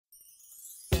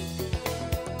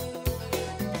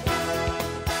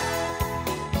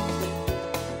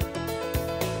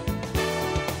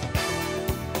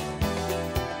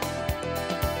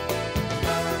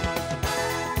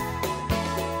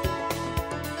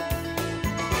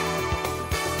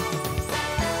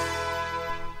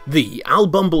The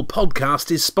Albumble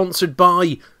podcast is sponsored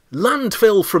by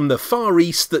Landfill from the Far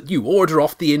East that you order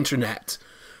off the internet.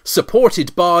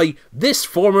 Supported by this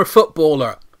former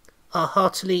footballer. I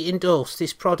heartily endorse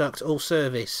this product or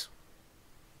service.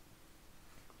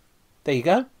 There you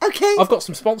go. Okay. I've got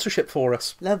some sponsorship for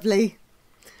us. Lovely.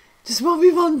 Just what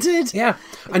we wanted. Yeah.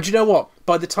 And you know what?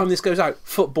 By the time this goes out,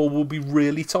 football will be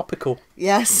really topical.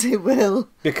 Yes, it will.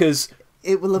 Because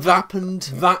it will have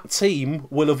happened. That team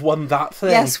will have won that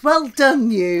thing. Yes, well done,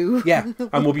 you. Yeah,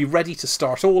 and we'll be ready to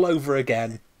start all over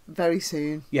again. Very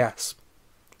soon. Yes.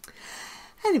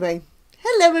 Anyway,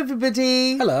 hello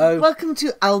everybody. Hello. Welcome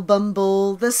to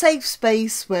Albumble, the safe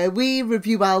space where we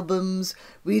review albums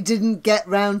we didn't get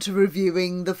round to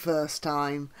reviewing the first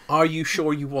time. Are you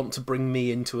sure you want to bring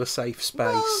me into a safe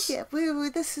space? Well, yeah,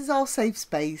 this is our safe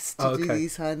space to do Okay.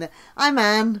 these kind of... I'm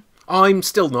Anne. I'm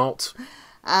still not.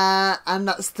 And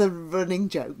that's the running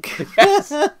joke.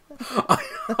 Yes.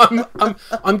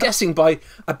 I'm guessing by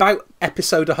about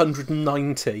episode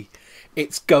 190,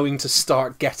 it's going to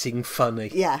start getting funny.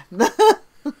 Yeah.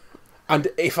 And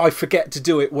if I forget to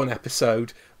do it one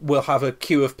episode, we'll have a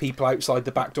queue of people outside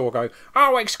the back door going,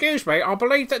 "Oh, excuse me, I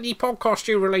believe that the podcast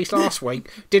you released last week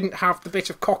didn't have the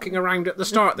bit of cocking around at the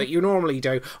start that you normally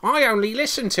do. I only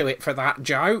listened to it for that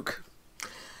joke."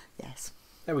 Yes.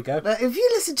 There we go. But if you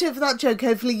listen to it for that joke,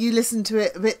 hopefully you listen to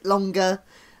it a bit longer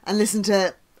and listen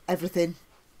to everything.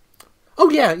 Oh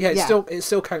yeah. It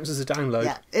still counts as a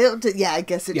download. Yeah, I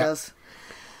guess it does.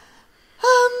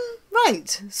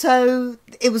 Right. So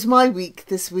it was my week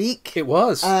this week. It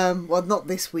was. Well, not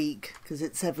this week because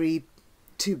it's every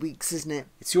 2 weeks, isn't it?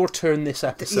 It's your turn this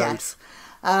episode. Yes.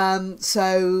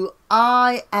 So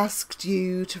I asked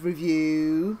you to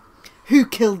review Who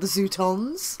Killed the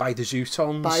Zutons? By the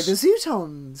Zutons. By the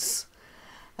Zutons.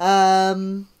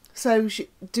 So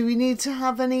do we need to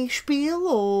have any spiel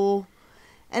or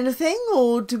anything,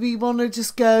 or do we want to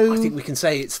just go... I think we can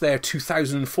say it's their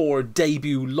 2004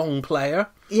 debut long player.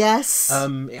 Yes.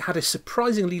 It had a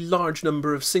surprisingly large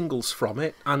number of singles from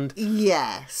it, and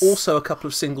yes, also a couple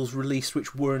of singles released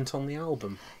which weren't on the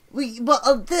album.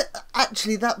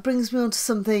 Actually, that brings me on to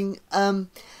something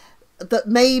that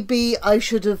maybe I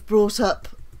should have brought up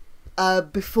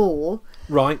before.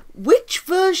 Right. Which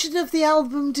version of the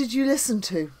album did you listen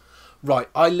to? Right,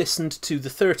 I listened to the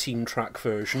 13-track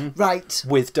version. Right.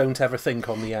 With Don't Ever Think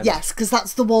on the end. Yes, because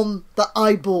that's the one that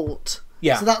I bought.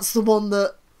 Yeah. So that's the one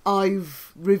that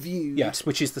I've reviewed. Yes,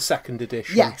 which is the second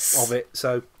edition of it.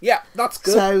 So, yeah, that's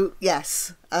good. So,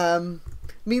 yes.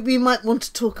 We might want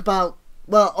to talk about...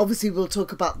 Well, obviously we'll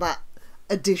talk about that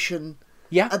edition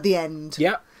at the end.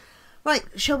 Yeah. Right,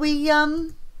 shall we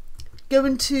go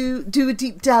into... Do a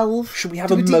deep delve? Should we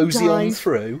have a mosey on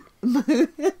through?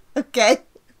 Okay.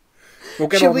 We'll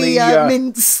get Shall on we the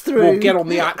mince through? We'll get on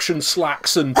the action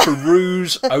slacks and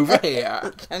peruse over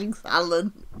here. Thanks,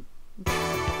 Alan.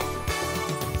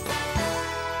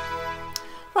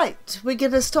 Right, we're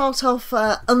going to start off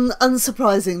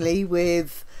unsurprisingly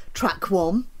with track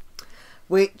 1,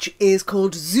 which is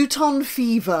called Zuton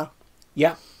Fever.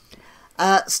 Yeah.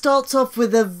 Starts off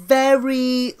with a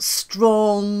very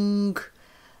strong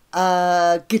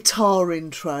guitar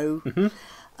intro,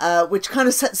 which kind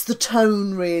of sets the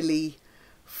tone really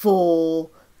for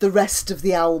the rest of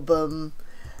the album.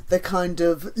 The kind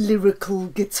of lyrical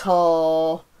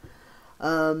guitar,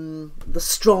 the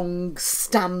strong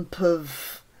stamp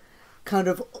of kind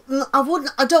of,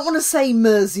 I don't want to say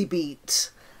Mersey beat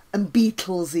and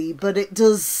Beatlesy, but it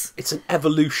does. It's an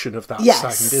evolution of that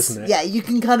sound, isn't it? Yeah, you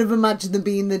can kind of imagine them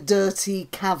being the dirty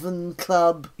cavern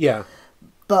club. Yeah.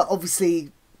 But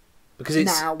obviously, because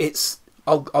it's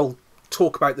I'll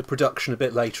talk about the production a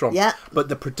bit later on. Yeah. But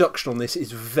the production on this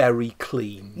is very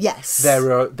clean. Yes.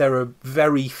 There are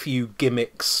very few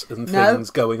gimmicks and things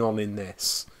going on in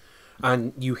this.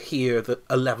 And you hear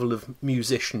a level of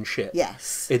musicianship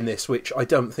in this, which I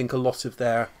don't think a lot of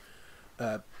their...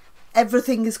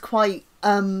 everything is quite...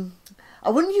 I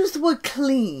wouldn't use the word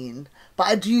clean, but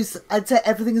I'd say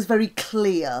everything is very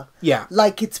clear. Yeah.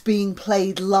 Like it's being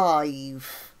played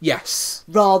live. Yes.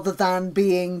 Rather than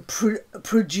being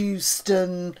produced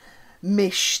and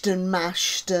mished and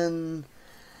mashed and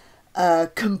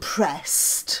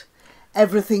compressed.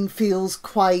 Everything feels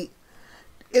quite...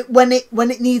 When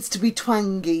it needs to be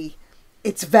twangy,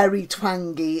 it's very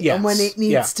twangy. Yes. And when it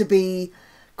needs to be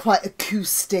quite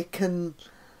acoustic and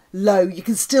low, you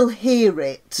can still hear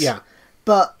it. Yeah.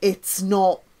 But it's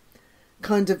not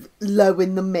kind of low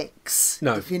in the mix,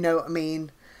 if you know what I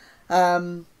mean.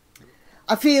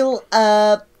 I feel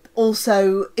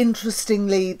also,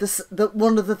 interestingly, that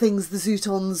one of the things the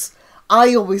Zutons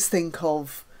I always think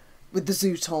of with the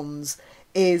Zutons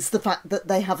is the fact that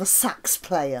they have a sax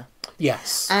player.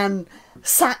 Yes. And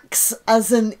sax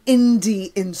as an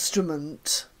indie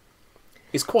instrument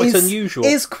It's quite unusual.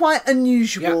 Is quite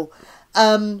unusual.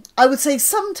 Yeah. I would say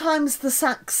sometimes the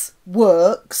sax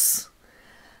works.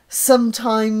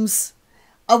 Sometimes,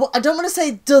 I don't want to say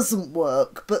it doesn't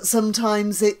work, but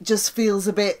sometimes it just feels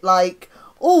a bit like,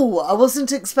 oh, I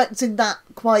wasn't expecting that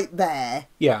quite there.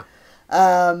 Yeah.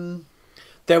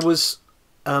 There was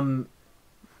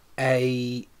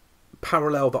a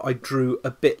parallel that I drew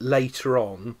a bit later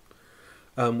on,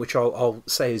 which I'll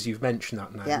say as you've mentioned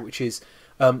that now, which is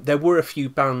there were a few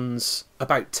bands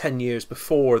about 10 years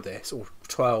before this, or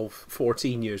 12,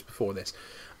 14 years before this.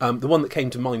 The one that came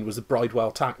to mind was the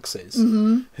Bridewell Taxes,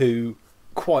 who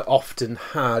quite often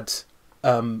had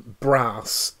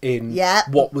brass in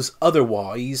what was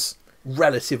otherwise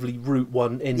relatively Route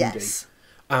 1 indie. Yes.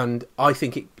 And I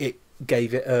think it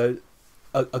gave it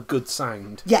a good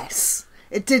sound. Yes.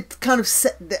 It did kind of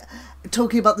set...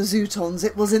 Talking about the Zutons,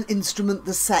 it was an instrument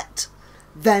that set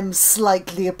them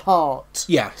slightly apart.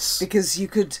 Yes. Because you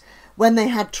could... When they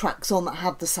had tracks on that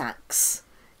had the sax,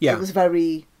 it was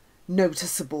very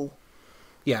noticeable.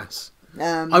 Yes.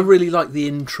 I really like the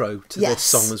intro to this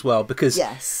song as well, because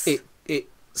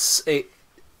it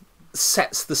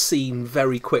sets the scene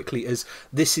very quickly as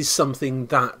this is something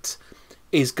that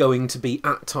is going to be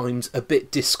at times a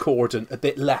bit discordant, a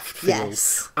bit left field,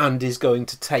 and is going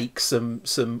to take some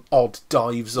odd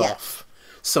dives off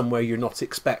somewhere you're not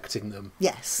expecting them.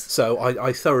 Yes. So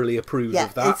I thoroughly approve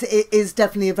of that. It is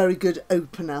definitely a very good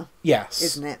opener. Yes.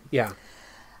 Isn't it? Yeah.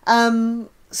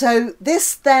 So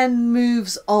this then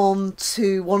moves on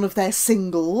to one of their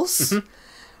singles,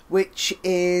 which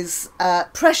is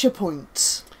Pressure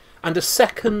Point. And a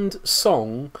second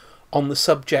song on the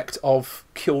subject of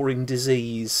curing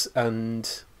disease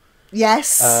and...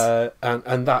 Yes.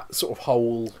 And that sort of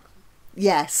whole...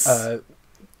 Yes.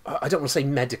 I don't want to say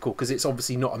medical, because it's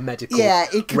obviously not a medical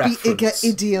it could reference. be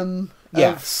idiom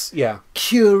of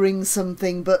curing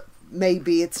something, but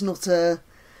maybe it's not a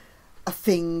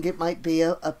thing. It might be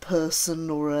a person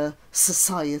or a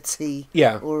society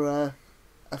or a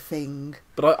thing.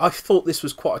 But I thought this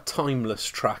was quite a timeless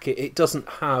track. It doesn't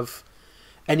have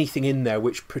anything in there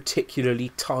which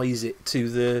particularly ties it to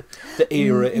the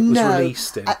era it was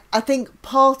released in. I think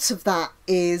part of that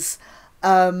is...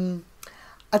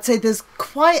 I'd say there's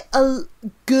quite a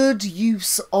good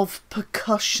use of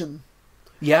percussion.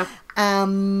 Yeah.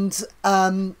 And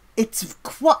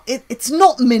it's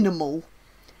not minimal,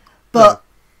 but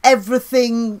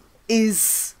everything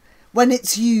is, when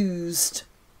it's used,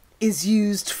 is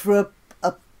used for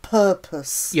a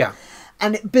purpose. Yeah.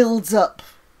 And it builds up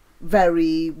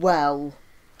very well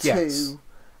too.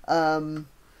 Yes.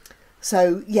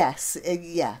 So yes,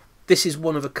 This is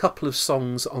one of a couple of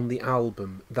songs on the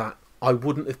album that I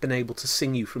wouldn't have been able to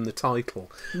sing you from the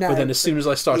title. No, but then as soon as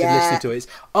I started listening to it,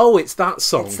 it's that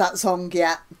song. It's that song,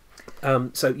 yeah.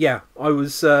 So yeah, I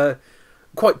was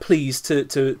quite pleased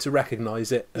to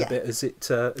recognise it a bit as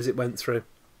it went through.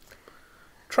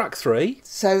 Track 3.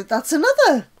 So that's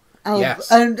another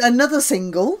another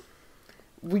single.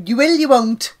 You will, you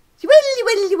won't. You will, you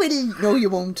will, you will. No, you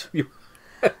won't.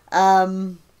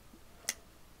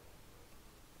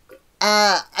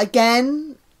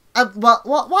 Again, what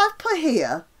I've put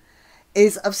here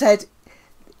is I've said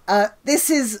this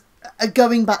is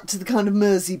going back to the kind of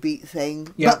Merseybeat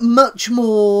thing, but much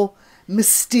more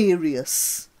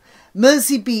mysterious.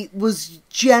 Merseybeat was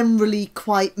generally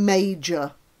quite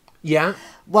major. Yeah.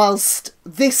 Whilst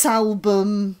this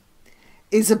album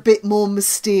is a bit more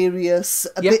mysterious,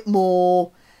 a bit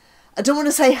more, I don't want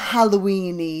to say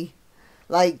Halloween-y,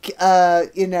 like,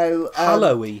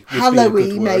 Hallowy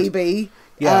maybe.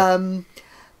 Yeah.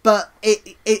 But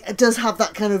it does have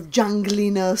that kind of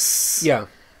jangliness. Yeah.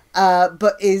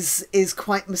 But is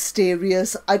quite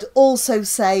mysterious. I'd also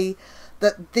say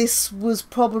that this was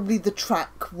probably the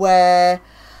track where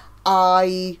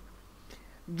I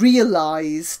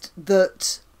realised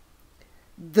that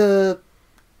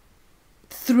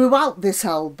throughout this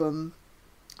album,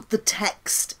 the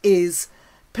text is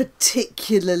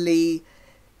particularly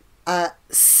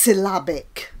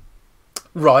syllabic.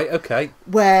 Right, okay.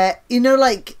 Where,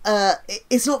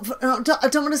 it's not, I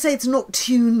don't want to say it's not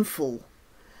tuneful,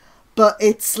 but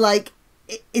it's like,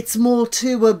 it's more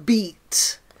to a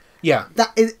beat. Yeah.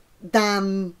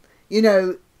 Than,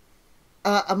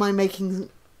 am I making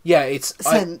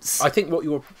sense? I think what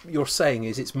you're saying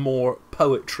is it's more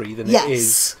poetry than it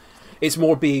is. It's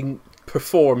more being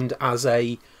performed as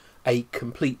a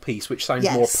complete piece, which sounds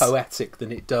more poetic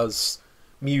than it does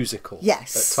musical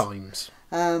at times.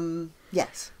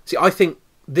 Yes. See, I think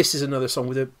this is another song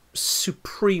with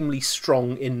supremely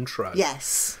strong intro.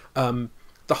 Yes.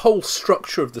 The whole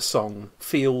structure of the song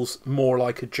feels more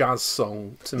like a jazz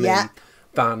song to me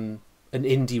than an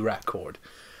indie record.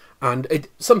 And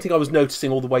something I was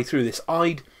noticing all the way through this,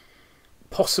 I'd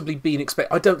possibly been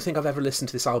I don't think I've ever listened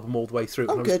to this album all the way through.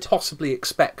 Oh, and I good. was possibly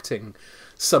expecting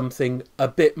something a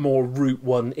bit more Route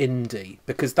 1 indie,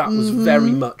 because that was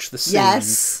very much the scene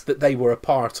that they were a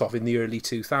part of in the early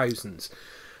 2000s.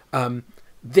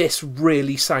 This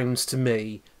really sounds to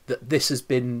me that this has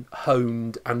been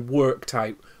honed and worked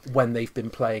out when they've been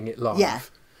playing it live. Yeah.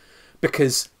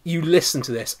 Because you listen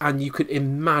to this and you could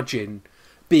imagine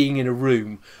being in a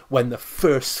room when the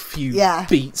first few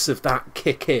beats of that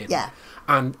kick in. Yeah.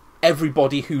 And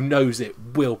everybody who knows it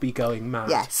will be going mad.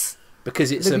 Yes.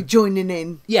 Because it's They'll be joining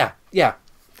in. Yeah, yeah.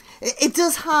 It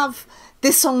does have,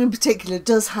 this song in particular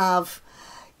does have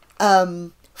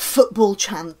football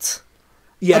chant.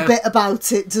 Yeah. A bit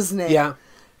about it, doesn't it? Yeah.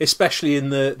 Especially in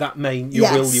that main "you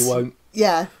will, you won't"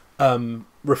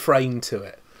 refrain to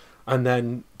it. And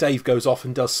then Dave goes off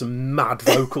and does some mad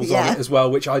vocals on it as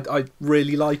well, which I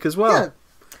really like as well.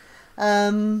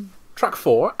 Yeah. Track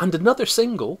 4, and another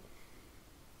single.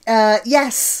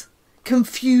 Yes.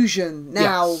 Confusion.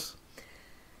 Now,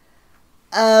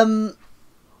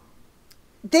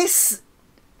 this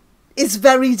is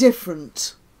very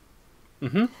different.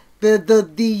 Mm-hmm.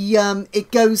 The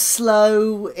it goes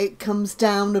slow, it comes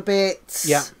down a bit.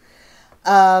 Yeah.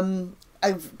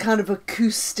 A kind of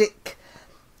acoustic,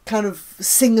 kind of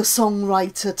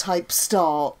singer-songwriter type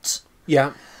start.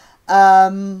 Yeah.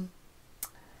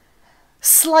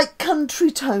 Slight country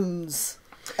tones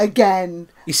again.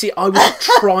 You see, I was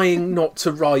trying not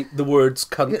to write the words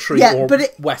country or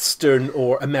western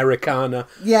or Americana,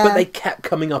 but they kept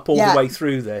coming up all the way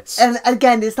through this. And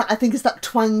again, I think it's that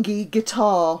twangy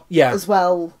guitar as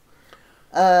well.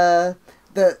 That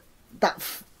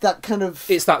kind of,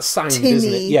 it's that sound, tinny,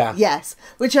 isn't it? Yeah. Yes,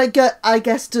 which I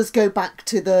guess does go back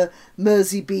to the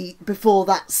Mersey beat before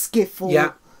that skiffle.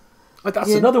 Yeah,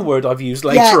 that's another word I've used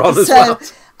later on as well.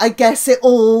 I guess it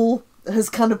all has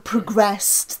kind of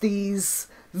progressed, these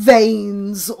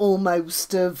veins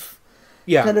almost of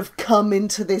kind of come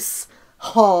into this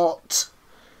heart.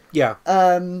 Yeah.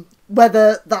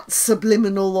 Whether that's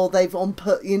subliminal or they've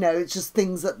it's just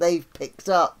things that they've picked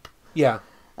up. Yeah.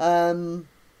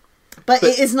 But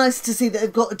it is nice to see that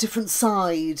they've got a different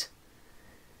side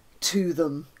to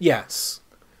them. Yes.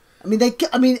 I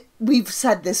mean, we've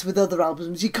said this with other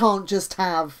albums. You can't just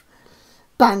have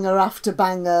banger after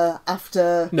banger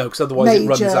after because otherwise it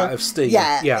runs out of steam.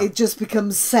 Yeah, it just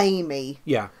becomes samey.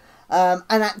 Yeah. And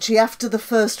actually, after the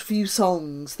first few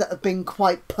songs that have been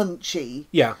quite punchy,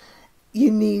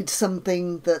 you need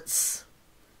something that's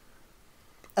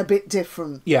a bit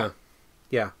different. Yeah,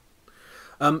 yeah.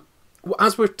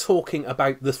 As we're talking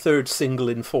about the third single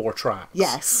in 4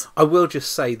 tracks, I will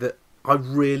just say that I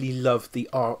really love the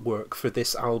artwork for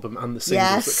this album and the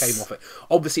singles that came off it.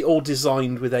 Obviously, all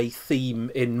designed with a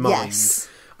theme in mind,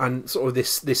 and sort of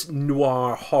this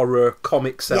noir horror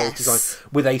comic cell design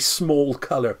with a small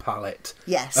colour palette.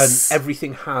 Yes, and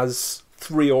everything has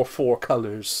 3 or 4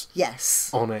 colours.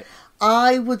 On it.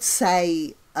 I would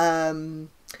say that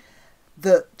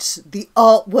the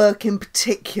artwork in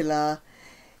particular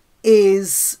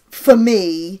is, for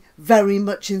me, very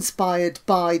much inspired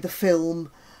by the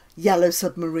film Yellow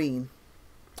Submarine.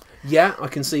 Yeah, I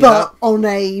can see that. But on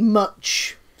a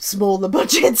much smaller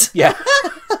budget. Yeah.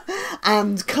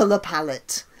 And colour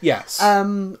palette. Yes.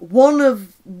 One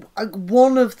of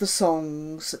the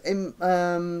songs,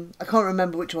 I can't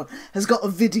remember which one, has got a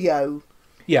video.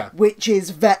 Yeah. Which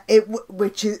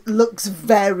looks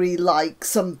very like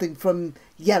something from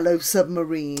Yellow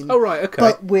Submarine. Oh, right, okay.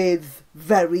 But with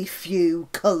very few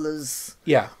colours.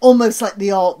 Yeah. Almost like the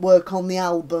artwork on the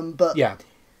album, but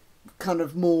kind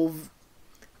of more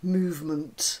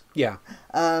movement. Yeah.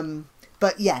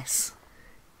 But yes,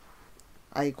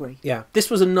 I agree. Yeah. This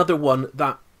was another one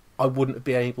that I wouldn't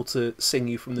be able to sing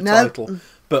you from the title.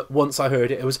 But once I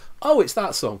heard it was, it's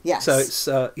that song. Yes. So it's,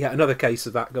 another case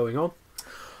of that going on.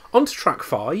 On to track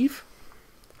 5,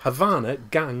 Havana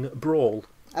Gang Brawl.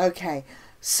 Okay,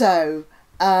 so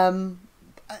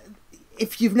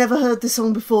if you've never heard the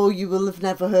song before, you will have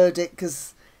never heard it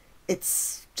because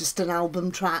it's just an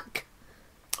album track.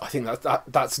 I think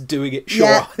that's doing it, sure.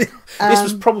 Yeah. This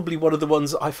was probably one of the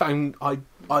ones I found I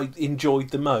enjoyed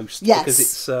the most. Yes. Because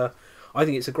it's, I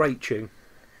think it's a great tune.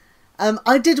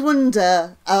 I did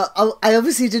wonder, I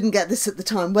obviously didn't get this at the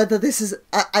time, whether this is,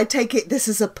 I take it this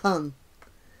is a pun.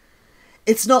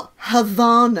 It's not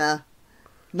Havana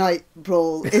Night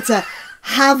Brawl. It's a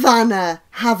Havana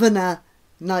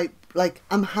Night like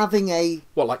I'm having a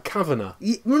What, like Kavanagh?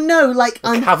 no, like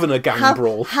I'm Kavanagh gang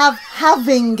brawl.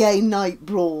 Having a night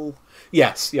brawl.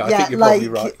 Yes, yeah, I think you're probably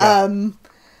right. Yeah.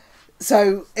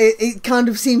 So it kind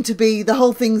of seemed to be, the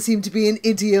whole thing seemed to be an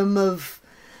idiom of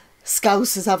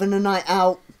Scousers having a night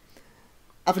out,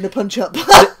 having a punch up.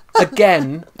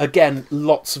 again,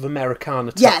 lots of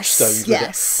Americana touchstones with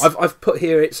it. I've put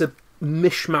here, it's a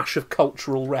mishmash of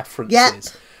cultural references. Yeah.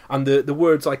 And the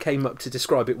words I came up to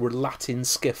describe it were Latin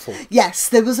skiffle. Yes,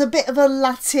 there was a bit of a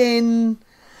Latin,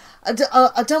 I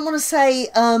don't want to say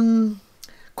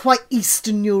quite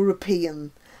Eastern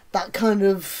European, that kind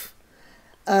of,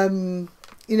 the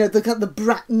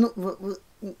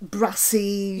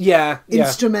brassy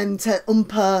instrument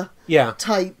umpa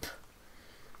type.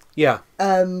 Yeah.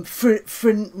 Well,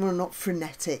 not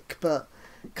frenetic, but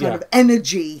kind of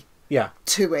energy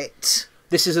to it.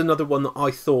 This is another one that I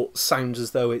thought sounds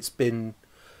as though it's been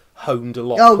honed a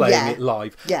lot playing it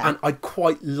live. Yeah. And I'd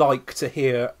quite like to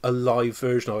hear a live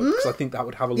version of it, because I think that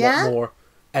would have a lot more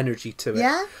energy to it.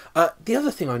 Yeah. The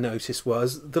other thing I noticed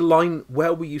was the line,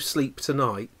 "Where will you sleep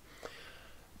tonight?"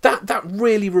 That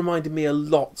really reminded me a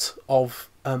lot of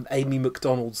Amy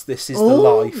MacDonald's "This Is the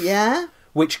Life." Yeah.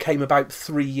 Which came about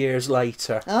 3 years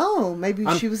later. Oh, maybe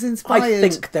she was inspired. I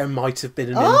think there might have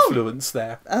been an influence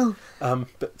there. Oh.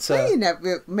 But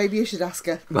maybe you should ask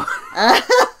her.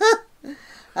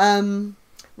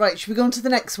 Right, should we go on to the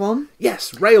next one?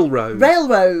 Yes, Railroad.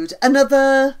 Railroad,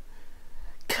 another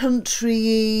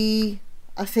country,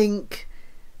 I think,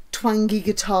 twangy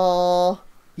guitar.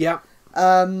 Yeah.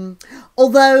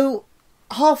 Although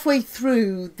halfway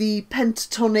through, the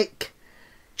pentatonic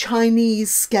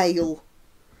Chinese scale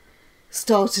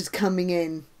started coming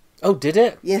in. Oh, did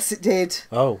it? Yes, it did.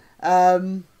 Oh.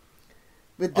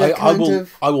 With the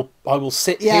I will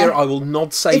sit here. I will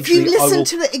nod sagely. If you listen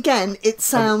to it again, it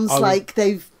sounds like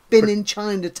they've been in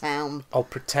Chinatown. I'll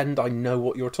pretend I know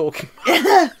what you're talking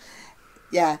about.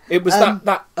 Yeah. It was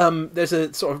there's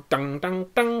a sort of dang dang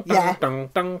dang dang dang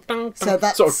dang dang, so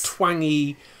that's sort of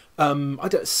twangy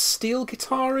steel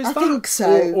guitar, is that? I think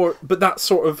so. But that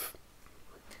sort of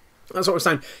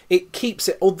sound. It keeps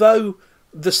it, although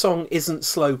the song isn't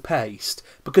slow paced,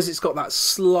 because it's got that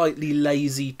slightly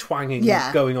lazy twanging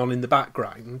going on in the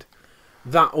background.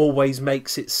 That always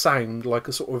makes it sound like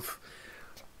a sort of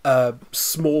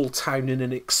small town in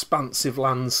an expansive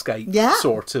landscape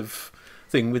sort of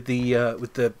thing, with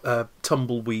the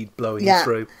tumbleweed blowing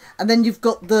through. And then you've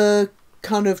got the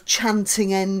kind of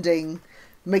chanting ending.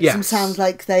 Makes them sound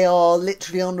like they are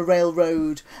literally on a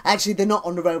railroad. Actually, they're not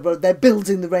on a railroad. They're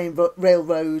building the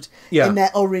railroad in their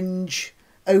orange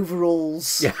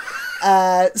overalls,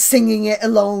 singing it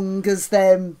along as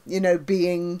them,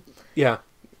 being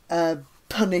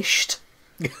punished.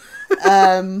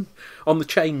 On the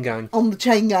chain gang. On the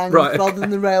chain gang, right, rather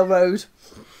than the railroad.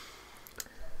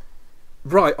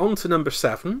 Right, on to number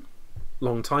 7.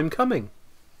 Long Time Coming.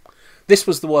 This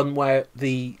was the one where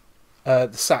the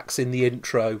sax in the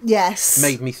intro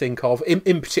made me think of,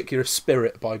 in particular,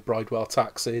 Spirit by Bridewell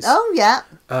Taxes. Oh, yeah.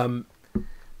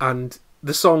 And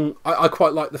the song, I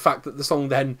quite like the fact that the song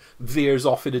then veers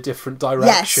off in a different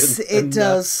direction. Yes, it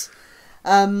does.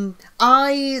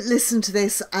 I listened to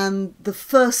this, and the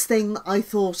first thing I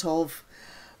thought of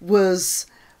was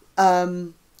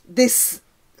this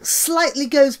slightly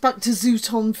goes back to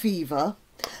Zuton Fever,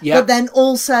 but then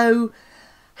also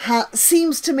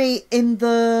seems to me in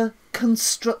the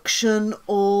construction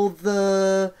or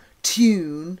the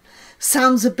tune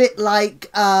sounds a bit like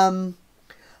Whole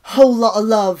Lot of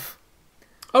Love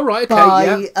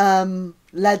by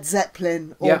Led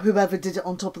Zeppelin or whoever did it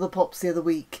on Top of the Pops the other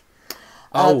week,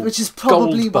 which is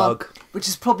probably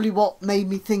what made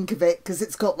me think of it, because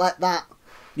it's got like that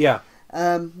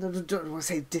I don't want to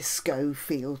say disco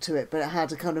feel to it, but it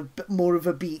had a kind of more of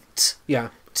a beat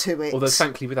to it, although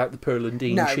thankfully without the pearl and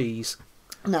dean cheese.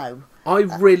 No. I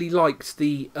really liked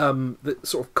the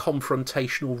sort of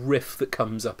confrontational riff that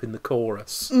comes up in the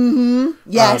chorus. Mm-hmm.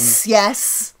 Yes,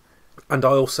 yes. And I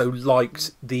also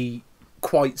liked the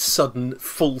quite sudden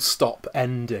full stop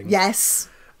ending. Yes.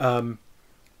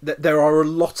 There are a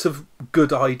lot of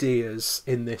good ideas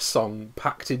in this song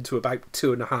packed into about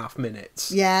 2.5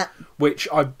 minutes. Yeah. Which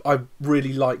I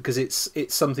really like, because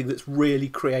it's something that's really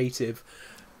creative.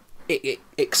 It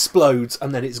explodes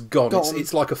and then it's gone.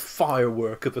 It's like a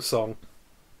firework of a song.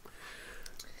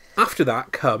 After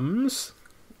that comes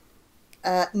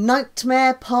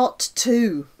Nightmare Part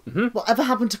 2. Mm-hmm. Whatever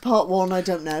happened to Part 1, I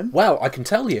don't know. Well, I can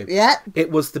tell you. Yeah.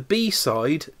 It was the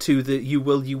B-side to the You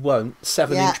Will You Won't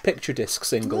 7-inch picture disc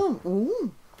single.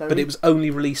 But it was only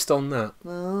released on that.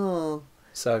 Oh.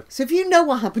 So if you know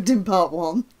what happened in Part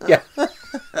 1... Yeah.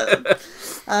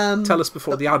 Tell us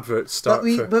before the adverts start.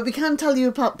 But we can tell you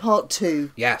about part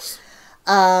 2. Yes.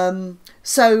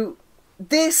 So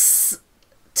this,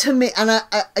 to me, and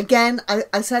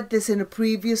I said this in a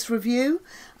previous review,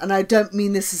 and I don't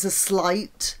mean this as a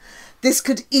slight. This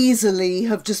could easily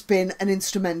have just been an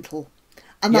instrumental,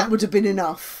 and that would have been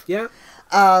enough. Yeah.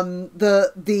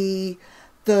 The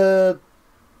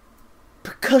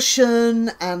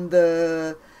percussion and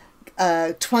the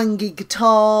twangy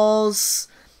guitars,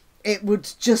 it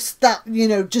would just, that, you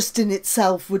know, just in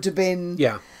itself would have been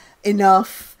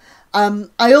enough.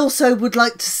 I also would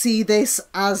like to see this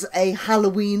as a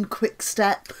Halloween quick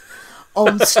step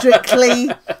on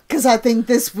Strictly, because I think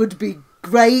this would be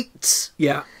great.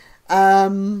 Yeah.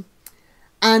 And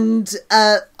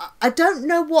I don't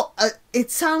know what,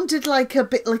 it sounded like a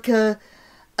bit like a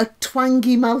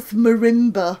twangy mouth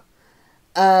marimba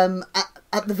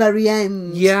at the very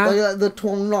end. Yeah. The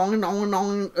twang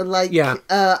long like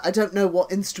I don't know what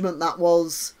instrument that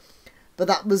was, but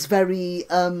that was very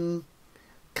kind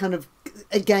of,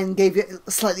 again, gave it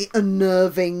a slightly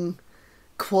unnerving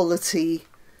quality.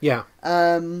 Yeah.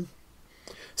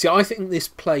 See, I think this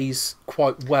plays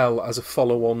quite well as a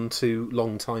follow-on to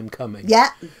Long Time Coming.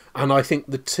 Yeah. And I think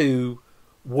the two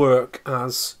work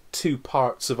as two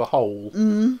parts of a whole.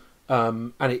 Mm.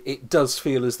 And it does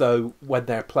feel as though, when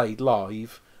they're played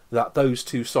live, that those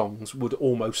two songs would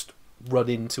almost run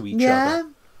into each other.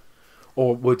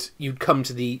 Or you'd come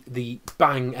to the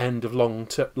bang end of Long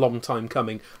Time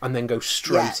Coming and then go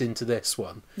straight into this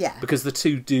one. Yeah. Because the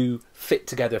two do fit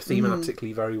together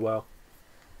thematically very well.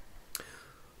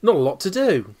 Not a lot to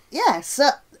do. Yes,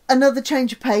 another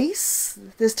change of pace.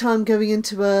 This time going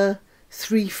into a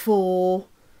 3/4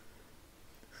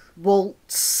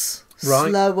 waltz,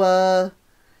 slower,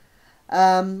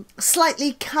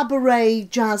 slightly cabaret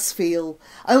jazz feel.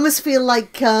 I almost feel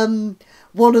like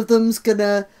one of them's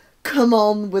gonna come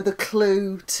on with a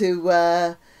clue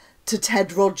to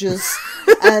Ted Rogers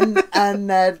and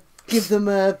give them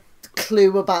a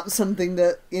clue about something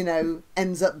that, you know,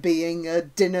 ends up being a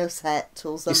dinner set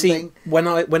or something. You see,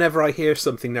 whenever I hear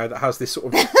something now that has this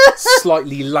sort of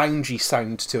slightly loungy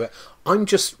sound to it, I'm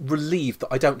just relieved that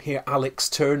I don't hear Alex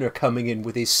Turner coming in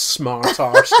with his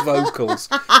smart-arsed vocals,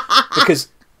 because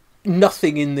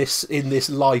nothing in this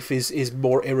life is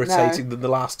more irritating than the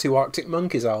last two Arctic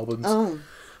Monkeys albums.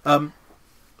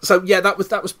 So yeah, that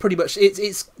was pretty much it.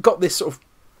 It's got this sort of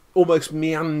almost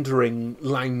meandering,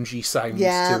 loungy sound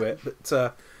to it, but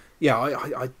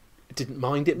I didn't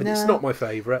mind it, but it's not my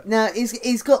favourite. No,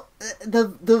 he's got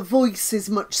the voice is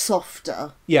much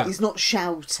softer. Yeah, he's not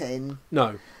shouting.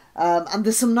 No, and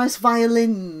there's some nice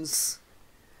violins.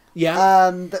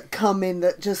 Yeah, that come in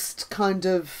that just kind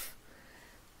of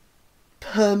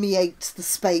permeate the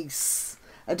space.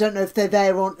 I don't know if they're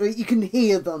there or you can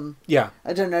hear them. Yeah,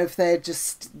 I don't know if they're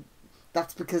just,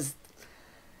 that's because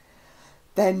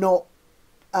they're not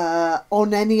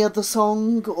on any other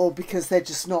song, or because they're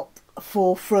just not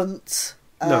forefront.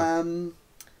 No.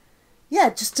 Yeah,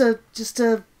 just a,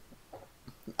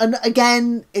 and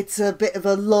again, it's a bit of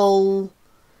a lull,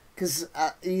 because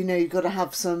you know, you've got to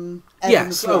have some ebb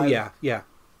and flow. Yeah.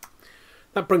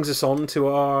 That brings us on to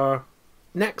our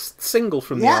next single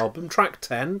from the album, track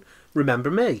 10,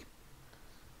 Remember Me.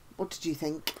 What did you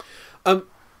think?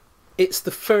 It's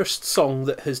the first song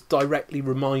that has directly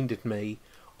reminded me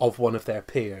of one of their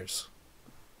peers.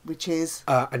 Which is?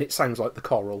 And it sounds like the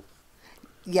Coral.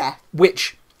 Yeah.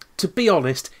 Which, to be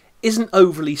honest, isn't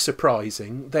overly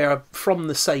surprising. They are from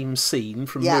the same scene,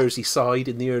 from Merseyside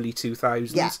in the early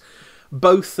 2000s. Yeah.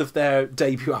 Both of their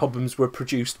debut albums were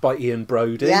produced by Ian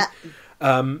Brodie. Yeah.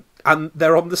 And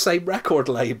they're on the same record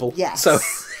label. Yes. So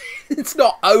it's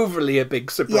not overly a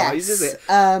big surprise, is it?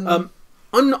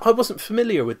 I wasn't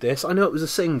familiar with this. I know it was a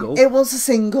single. It was a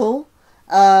single.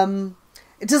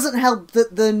 It doesn't help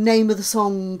that the name of the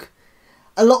song,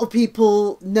 a lot of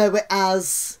people know it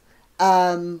as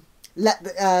Keep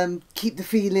the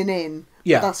Feeling In.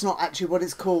 Yeah. But that's not actually what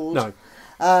it's called. No.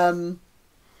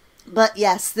 But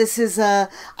yes, this is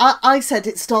I said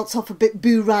it starts off a bit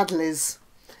Boo Radley's.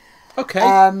 Okay.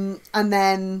 And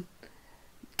then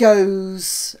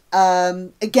goes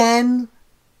again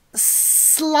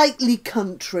slightly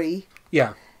country.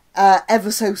 Yeah.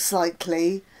 Ever so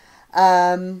slightly.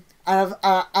 And as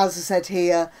I said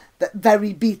here, that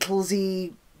very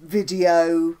Beatlesy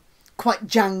video, quite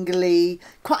jangly,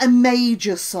 quite a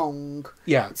major song.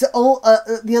 Yeah. So all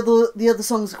the other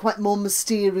songs are quite more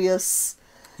mysterious.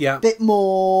 Yeah. Bit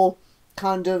more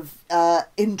kind of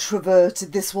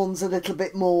introverted. This one's a little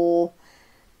bit more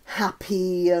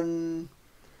happy and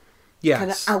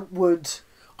kind of outward.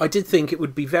 I did think it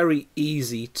would be very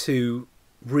easy to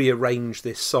rearrange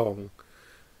this song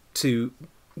to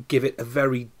give it a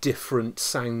very different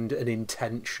sound and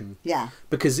intention. Yeah.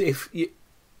 Because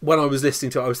when I was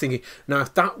listening to it, I was thinking, now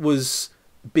if that was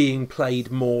being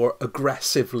played more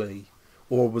aggressively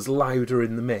or was louder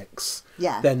in the mix,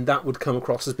 then that would come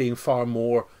across as being far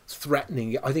more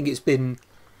threatening. I think it's been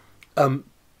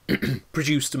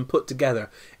produced and put together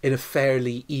in a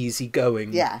fairly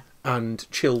easygoing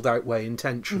and chilled out way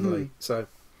intentionally. So,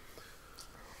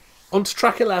 on to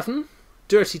track 11,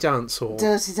 Dirty Dance Hall.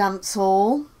 Dirty Dance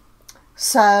Hall.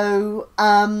 So,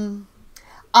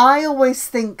 I always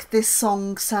think this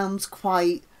song sounds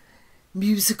quite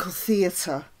musical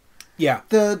theatre. Yeah.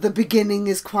 The beginning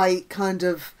is quite kind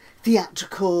of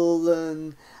theatrical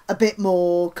and a bit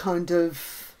more kind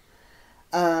of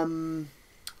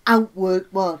outward.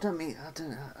 Well, I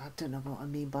don't know what I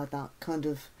mean by that. Kind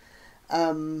of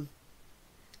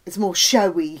it's more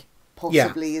showy,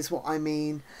 possibly, is what I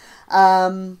mean.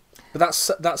 But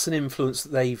that's an influence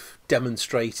that they've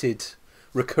demonstrated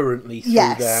recurrently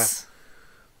through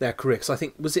their career. Because I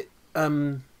think, was it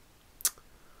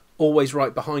Always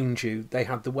Right Behind You? They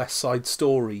had the West Side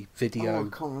Story video I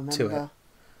can't remember. to it.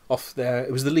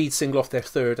 It was the lead single off their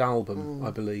third album,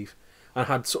 I believe, and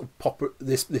had sort of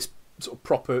this sort of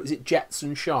proper. Is it Jets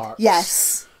and Sharks?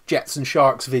 Yes. Jets and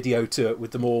Sharks video to it,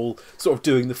 with them all sort of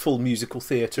doing the full musical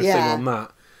theatre thing on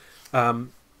that.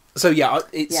 So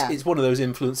it's one of those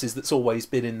influences that's always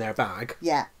been in their bag.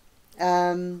 Yeah.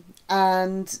 And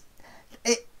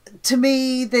to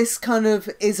me, this kind of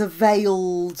is a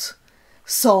veiled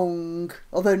song,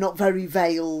 although not very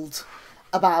veiled,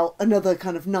 about another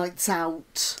kind of nights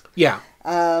out. Yeah.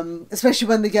 Especially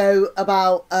when they go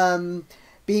about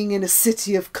being in a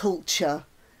city of culture,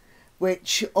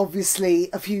 which obviously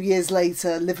a few years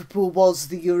later, Liverpool was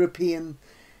the European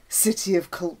city of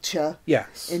culture.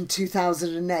 Yes. In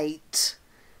 2008,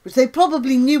 which they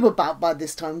probably knew about by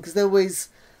this time, because they always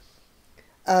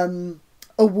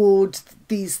award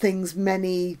these things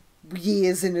many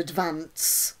years in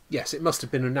advance. Yes, it must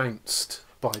have been announced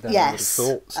by then. Yes. I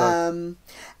would have thought.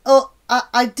 So.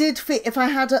 I did fit. If I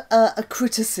had a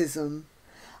criticism,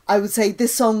 I would say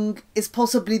this song is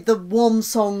possibly the one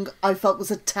song I felt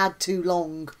was a tad too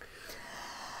long.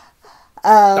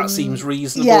 That seems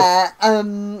reasonable. Yeah,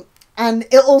 and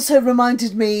it also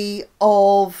reminded me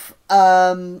of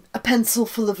A Pencil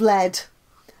Full of Lead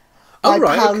by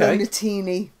Paolo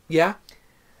Nutini. Yeah.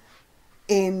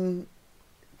 In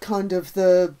kind of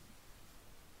the...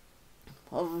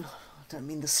 I don't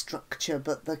mean the structure,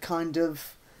 but the kind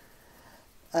of...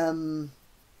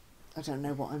 I don't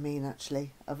know what I mean,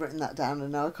 actually. I've written that down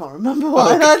and now I can't remember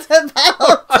what that's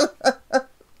about.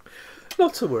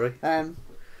 Not to worry.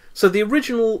 So the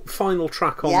original final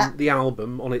track on the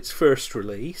album, on its first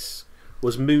release,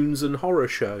 was Moons and Horror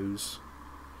Shows,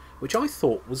 which I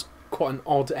thought was quite an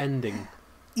odd ending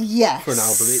for an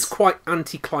album. It's quite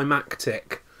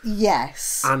anticlimactic.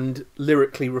 Yes. And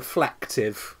lyrically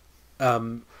reflective.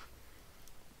 And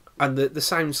the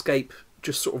soundscape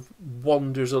just sort of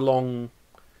wanders along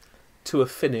to a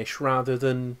finish rather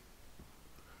than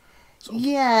sort of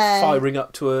firing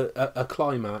up to a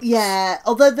climax. Yeah,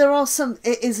 although there are some...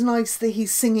 It is nice that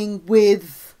he's singing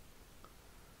with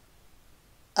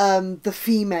the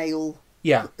female.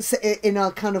 Yeah. In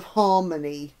a kind of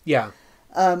harmony. Yeah.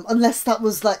 Unless that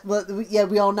was like...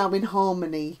 we are now in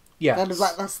harmony. Yeah. Kind of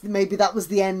like maybe that was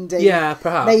the ending. Yeah,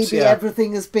 perhaps. Maybe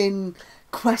everything has been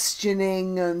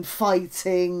questioning and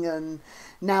fighting, and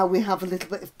now we have a little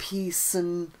bit of peace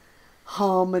and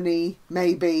harmony,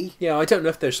 maybe. Yeah, I don't know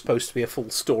if there's supposed to be a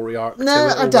full story arc. No,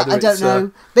 to it, I don't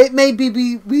know. But maybe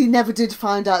we never did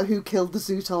find out who killed the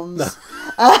Zutons.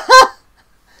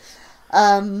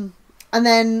 No. And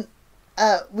then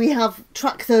we have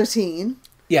track 13.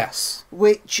 Yes.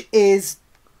 Which is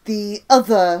the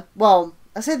other... Well,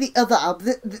 I say the other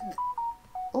album...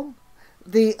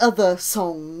 The other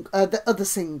song, the other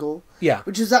single,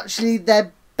 which was actually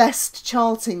their best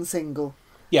charting single.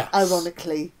 Yes.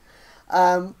 Ironically,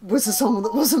 was a song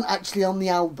that wasn't actually on the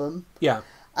album. Yeah.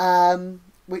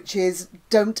 Which is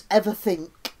 "Don't Ever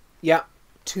Think." Yeah.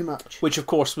 Too much. Which, of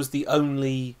course, was the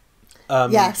only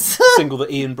single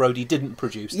that Ian Brody didn't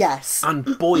produce. Yes.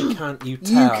 And boy, can't you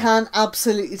tell! You can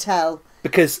absolutely tell,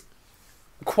 because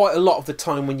quite a lot of the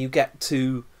time when you get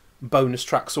to bonus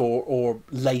tracks or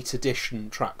late edition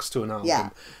tracks to an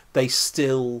album, they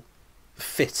still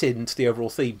fit into the overall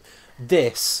theme.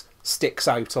 This sticks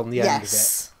out on the end of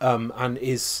it, and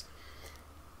is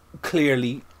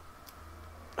clearly...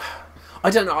 I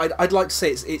don't know, I'd like to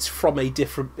say it's from a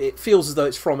different... It feels as though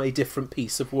it's from a different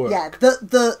piece of work. Yeah,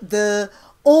 the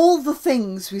all the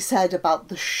things we said about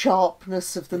the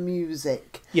sharpness of the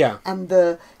music, and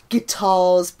the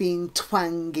guitars being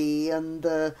twangy and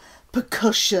the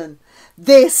percussion.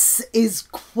 This is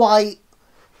quite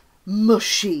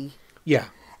mushy. Yeah.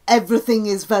 Everything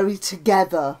is very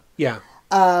together. Yeah.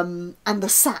 And the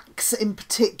sax in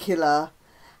particular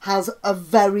has a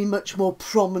very much more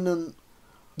prominent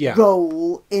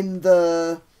role in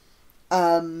the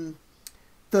I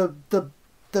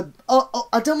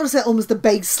don't want to say almost the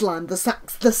bass line, the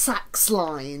sax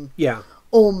line. Yeah.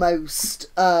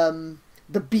 Almost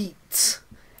the beat.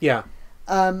 Yeah.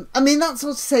 I mean, that's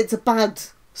not to say it's a bad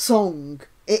song.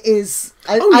 It is.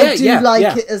 I do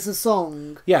like it as a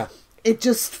song. Yeah. It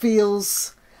just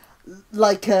feels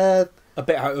like a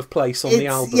bit out of place on the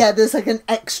album. Yeah, there's like an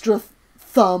extra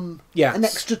thumb. Yes. An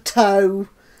extra toe.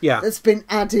 Yeah. That's been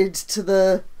added to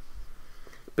the.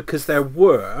 Because there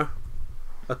were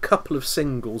a couple of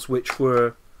singles which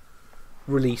were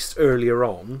released earlier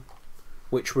on,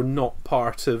 which were not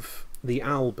part of the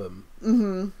album.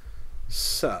 Mm-hmm.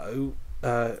 So,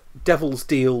 Devil's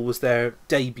Deal was their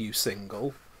debut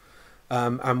single,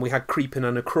 and we had Creepin'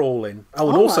 and a Crawlin'. Oh,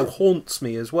 and also Haunts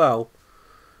Me as well,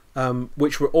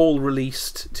 which were all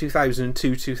released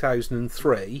 2002,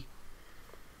 2003,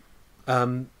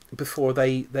 before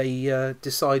they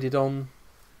decided on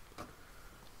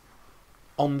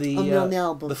the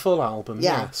album. The full album.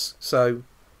 Yeah. Yes. So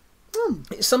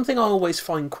it's something I always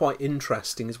find quite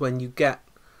interesting is when you get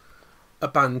a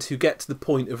band who get to the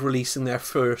point of releasing their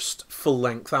first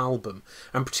full-length album,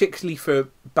 and particularly for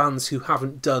bands who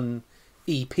haven't done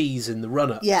EPs in the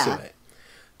run-up to it,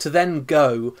 to then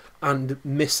go and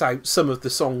miss out some of the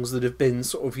songs that have been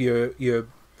sort of your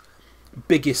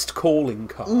biggest calling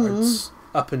cards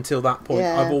up until that point.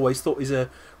 I've always thought is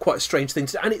quite a strange thing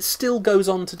to do, and it still goes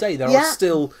on today. There are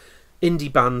still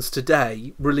indie bands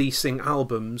today releasing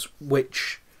albums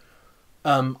which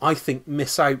I think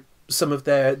miss out some of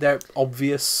their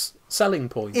obvious selling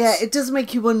points. Yeah, it does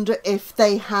make you wonder if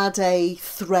they had a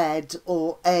thread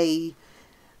or a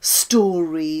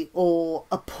story or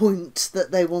a point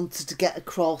that they wanted to get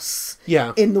across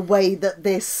in the way that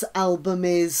this album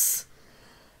is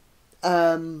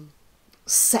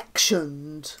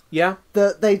sectioned. Yeah.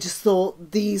 That they just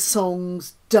thought these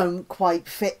songs don't quite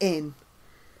fit in.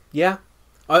 Yeah.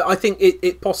 I think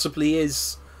it possibly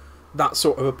is that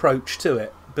sort of approach to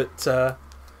it, but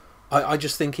I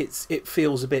just think it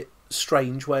feels a bit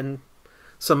strange when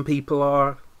some people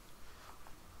are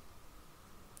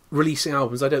releasing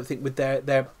albums, I don't think, with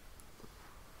their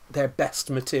best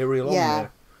material on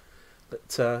there.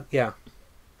 But yeah.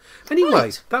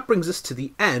 Anyway, that brings us to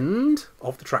the end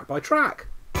of the track by track.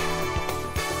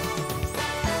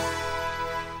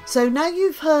 So now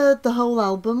you've heard the whole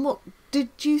album, what did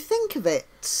you think of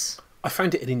it? I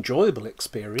found it an enjoyable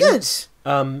experience.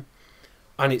 Good.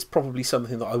 And it's probably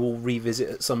something that I will revisit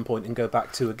at some point and go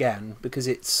back to again, because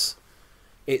it's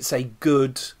a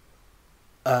good,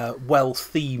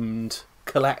 well-themed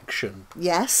collection.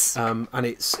 Yes. And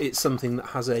it's something that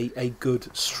has a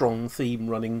good, strong theme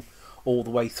running all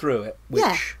the way through it,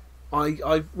 which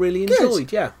I really enjoyed.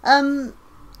 Good. Yeah.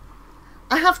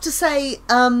 I have to say,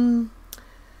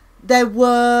 there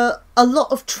were a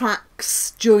lot of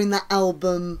tracks during that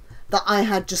album that I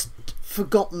had just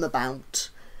forgotten about.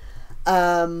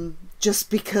 Just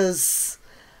because,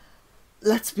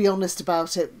 let's be honest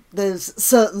about it, there's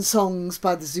certain songs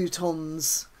by the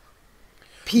Zutons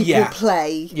people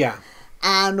play. Yeah.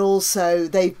 And also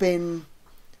they've been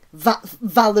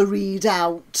Valeried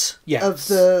out of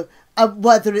the,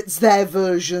 whether it's their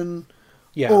version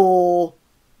or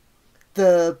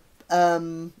the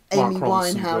Amy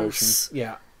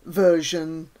Winehouse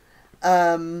version.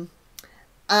 And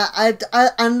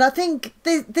I think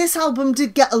this album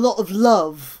did get a lot of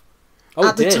love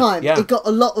at the time. Yeah. It got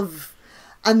a lot of,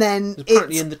 and then it's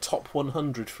apparently in the top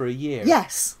 100 for a year.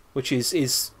 Yes, which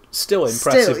is still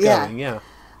impressive going. Yeah.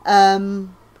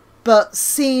 But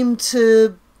seemed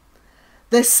to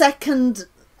the second,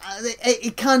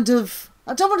 it kind of,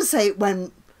 I don't want to say it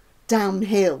went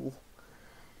downhill,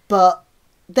 but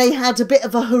they had a bit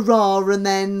of a hurrah, and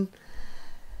then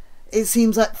it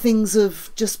seems like things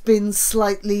have just been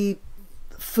slightly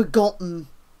forgotten.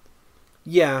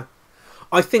 Yeah.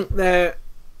 I think their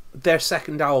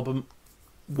second album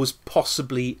was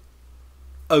possibly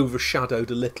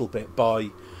overshadowed a little bit by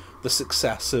the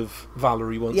success of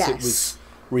Valerie once it was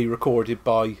re-recorded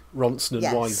by Ronson and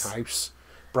Winehouse,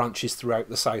 branches throughout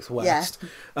the Southwest.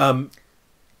 Yeah.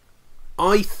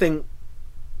 I think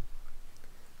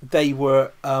they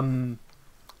were a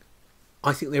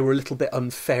little bit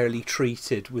unfairly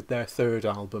treated with their third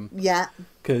album. Yeah.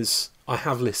 Because I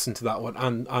have listened to that one,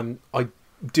 and I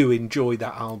do enjoy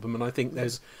that album, and I think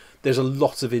there's there's a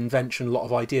lot of invention, a lot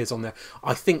of ideas on there.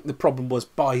 I think the problem was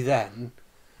by then,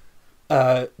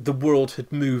 the world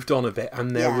had moved on a bit,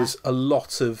 and there was a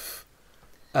lot of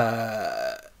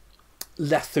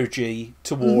lethargy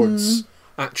towards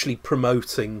actually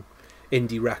promoting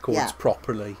indie records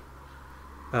properly.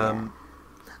 I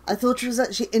thought it was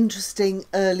actually interesting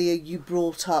earlier you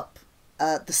brought up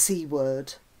the C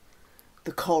word,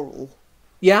 the coral.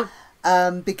 Yeah.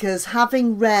 Because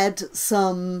having read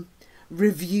some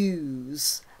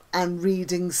reviews and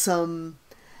reading some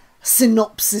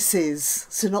synopses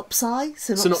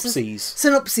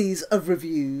of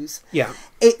reviews,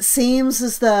 it seems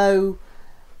as though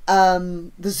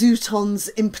the Zutons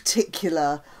in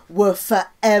particular were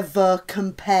forever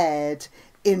compared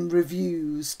in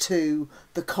reviews to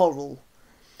the coral.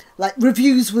 Like,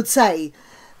 reviews would say,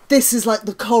 this is like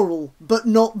the coral, but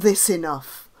not this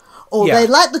enough. Or they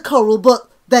like the coral,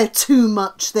 but they're too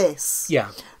much this.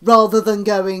 Yeah. Rather than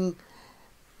going,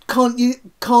 can't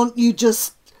you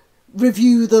just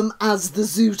review them as the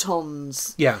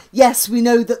Zutons? Yeah. Yes, we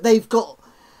know that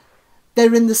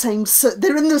they're in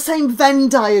the same Venn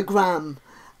diagram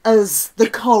as the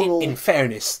coral. In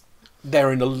fairness,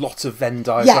 they're in a lot of Venn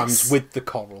diagrams with the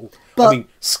coral. But, I mean,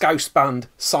 Scouse band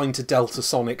signed to Delta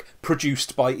Sonic,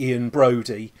 produced by Ian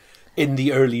Brodie in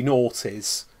the early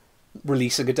noughties,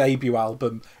 releasing a debut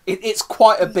album. It's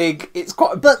quite a big.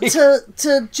 But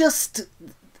to just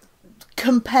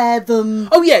compare them.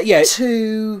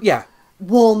 To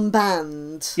one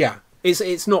band. Yeah,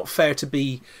 it's not fair to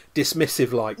be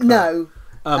dismissive like that. No.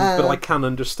 But I can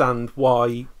understand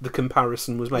why the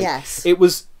comparison was made. Yes. It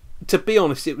was, to be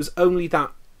honest, it was only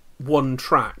that one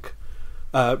track,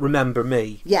 Remember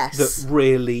Me, that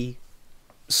really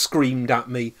screamed at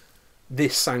me,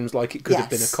 this sounds like it could have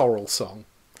been a choral song.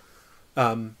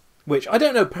 Which, I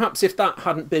don't know, perhaps if that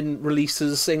hadn't been released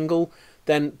as a single,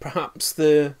 then perhaps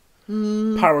the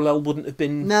parallel wouldn't have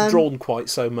been drawn quite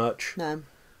so much. No.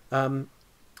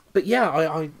 But yeah,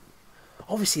 I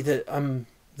obviously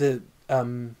the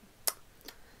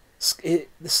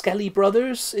Skelly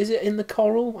brothers, is it in the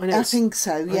choral? I think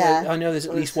so, yeah. I know there's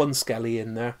at least one Skelly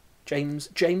in there. James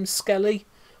Skelly.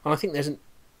 And I think there's an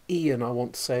Ian, I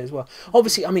want to say, as well.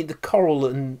 Obviously, I mean, the choral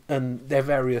and their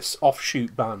various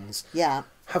offshoot bands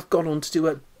have gone on to do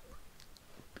a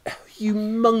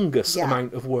humongous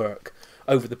amount of work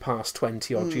over the past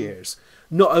 20-odd years.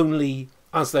 Not only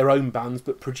as their own bands,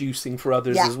 but producing for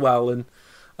others as well.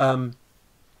 And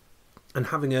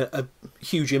having a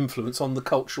huge influence on the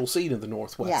cultural scene of the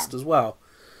Northwest as well.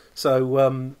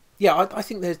 So, I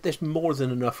think there's more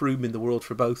than enough room in the world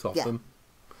for both of them.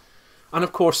 And,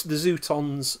 of course, the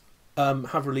Zutons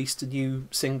have released a new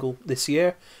single this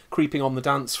year, Creeping on the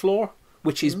Dance Floor,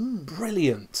 which is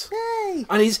brilliant. Yay!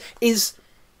 And is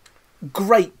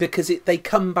great because they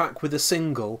come back with a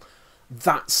single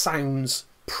that sounds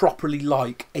properly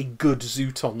like a good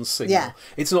Zutons single. Yeah.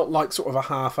 It's not like sort of a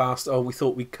half-assed, we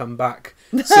thought we'd come back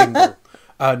single.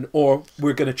 Or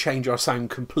we're going to change our sound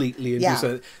completely. And do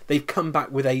so. They've come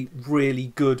back with a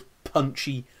really good,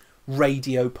 punchy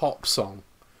radio pop song,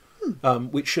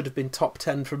 which should have been top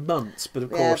 10 for months. But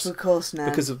of course no.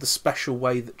 Because of the special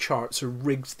way that charts are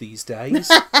rigged these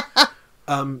days,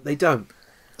 they don't.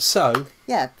 So...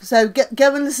 Yeah, so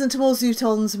go and listen to more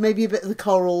Zutons, maybe a bit of the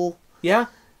choral. Yeah.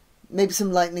 Maybe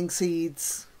some Lightning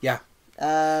Seeds. Yeah.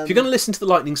 If you're going to listen to the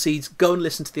Lightning Seeds, go and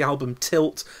listen to the album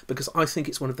Tilt, because I think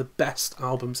it's one of the best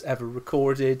albums ever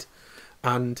recorded,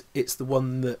 and it's the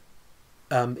one that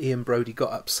Ian Brodie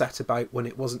got upset about when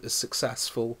it wasn't as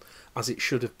successful as it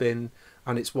should have been,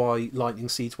 and it's why Lightning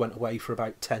Seeds went away for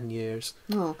about 10 years.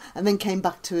 Oh, and then came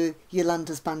back to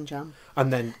Yolanda's Band Jam.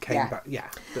 And then came back,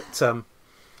 But,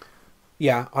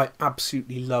 I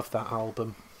absolutely love that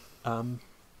album.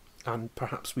 And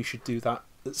perhaps we should do that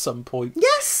at some point.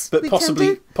 Yes, but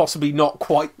possibly not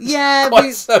quite. Yeah,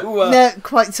 quite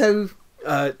so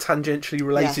tangentially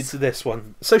related to this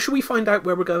one. So, shall we find out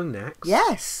where we're going next?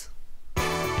 Yes.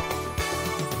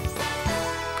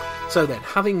 So then,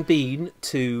 having been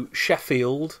to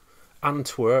Sheffield,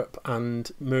 Antwerp,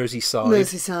 and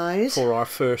Merseyside for our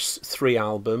first 3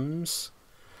 albums,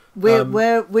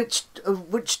 which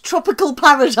tropical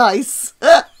paradise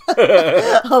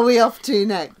are we off to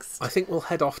next? I think we'll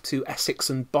head off to Essex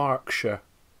and Berkshire.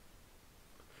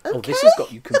 Okay. Oh, this has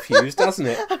got you confused, hasn't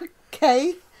it?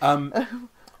 Okay.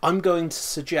 I'm going to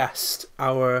suggest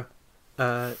our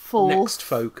next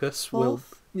focus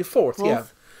fourth.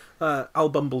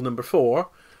 Albumble number 4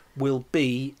 will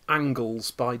be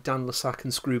Angles by Dan Lassac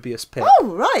and Scroobius Pip. Oh,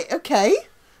 right, okay.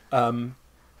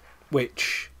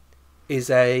 Which is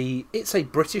a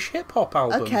British hip hop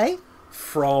album. Okay.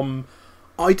 From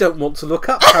I don't want to look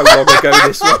up how long ago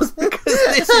this was, because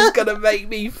this is going to make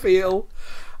me feel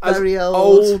as Very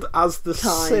old as the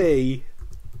time. sea.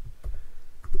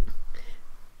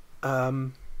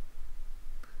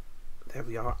 There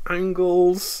we are.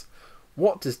 Angles.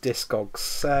 What does Discogs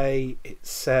say? It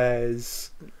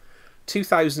says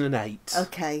 2008.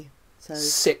 Okay. So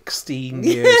 16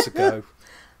 years ago.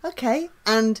 okay.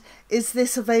 And is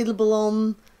this available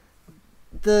on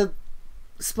the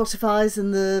Spotify's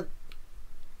and the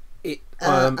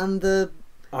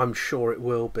I'm sure it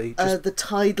will be. the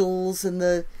Tidals and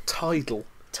the Tidal.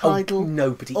 Tidal. Oh,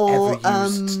 nobody or, ever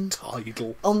used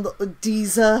Tidal. on the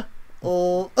Deezer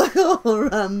or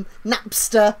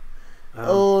Napster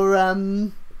or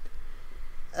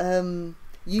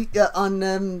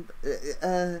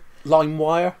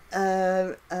LimeWire.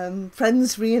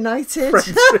 Friends Reunited.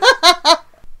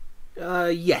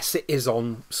 Yes, it is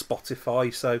on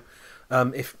Spotify. So,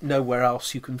 if nowhere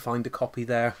else, you can find a copy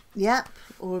there. Yep,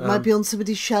 or it might be on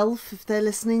somebody's shelf if they're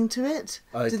listening to it.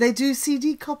 Do they do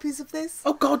CD copies of this?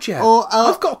 Oh God, yeah. Or,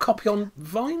 I've got a copy on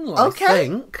vinyl. Okay. I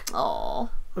think. Oh,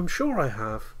 I'm sure I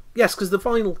have. Yes, because the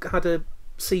vinyl had a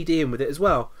CD in with it as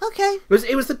well. okay.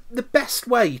 It was the best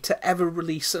way to ever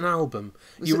release an album.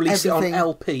 You release everything. it on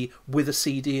LP with a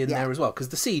CD in Yeah. there as well, because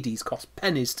the CDs cost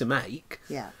pennies to make.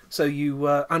 Yeah. So you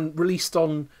and released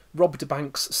on Rob de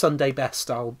Bank's Sunday Best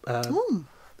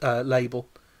label,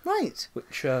 Right.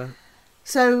 which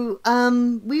So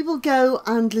we will go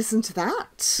and listen to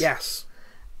that. yes.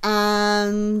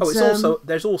 And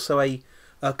There's also a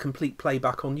complete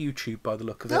playback on YouTube by the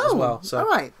look of it as well. So all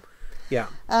right. yeah,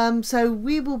 So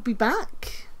we will be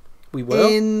back we will.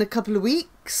 in a couple of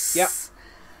weeks. Yep.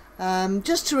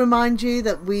 Just to remind you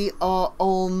that we are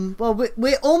on. Well,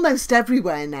 we're almost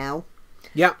everywhere now.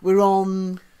 Yeah, We're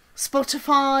on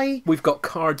Spotify, we've got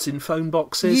cards in phone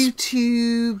boxes.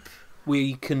 YouTube,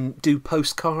 We can do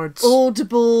postcards.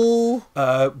 Audible.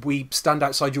 We stand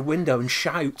outside your window and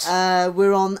shout.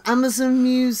 We're on Amazon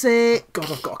Music.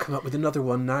 God, I've got to come up with another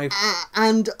one now.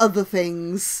 And other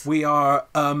things. We are.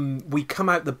 We come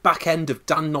out the back end of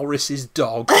Dan Norris's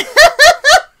dog.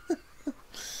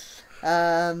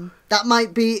 That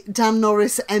might be Dan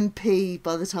Norris MP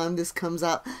by the time this comes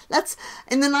out. Let's,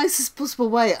 in the nicest possible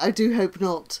way, I do hope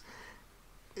not.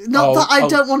 Not that I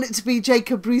don't want it to be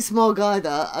Jacob Rees-Mogg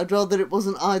either. I'd rather it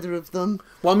wasn't either of them.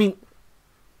 Well, I mean,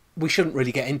 we shouldn't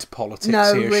really get into politics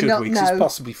No, here, we're should not, we? 'Cause no. it's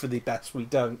possibly for the best we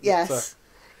don't. Yes.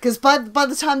 Because by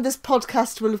the time this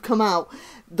podcast will have come out,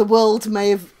 the world may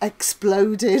have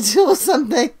exploded or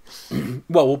something.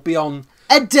 Well, we'll be on...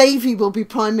 Ed Davey will be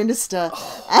Prime Minister.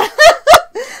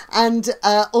 And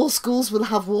all schools will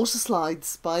have water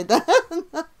slides by then.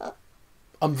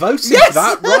 I'm voting Yes! for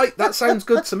that. Right, that sounds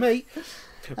good to me.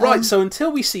 Right, so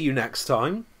until we see you next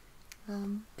time...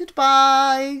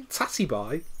 Goodbye. Tatty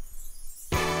bye.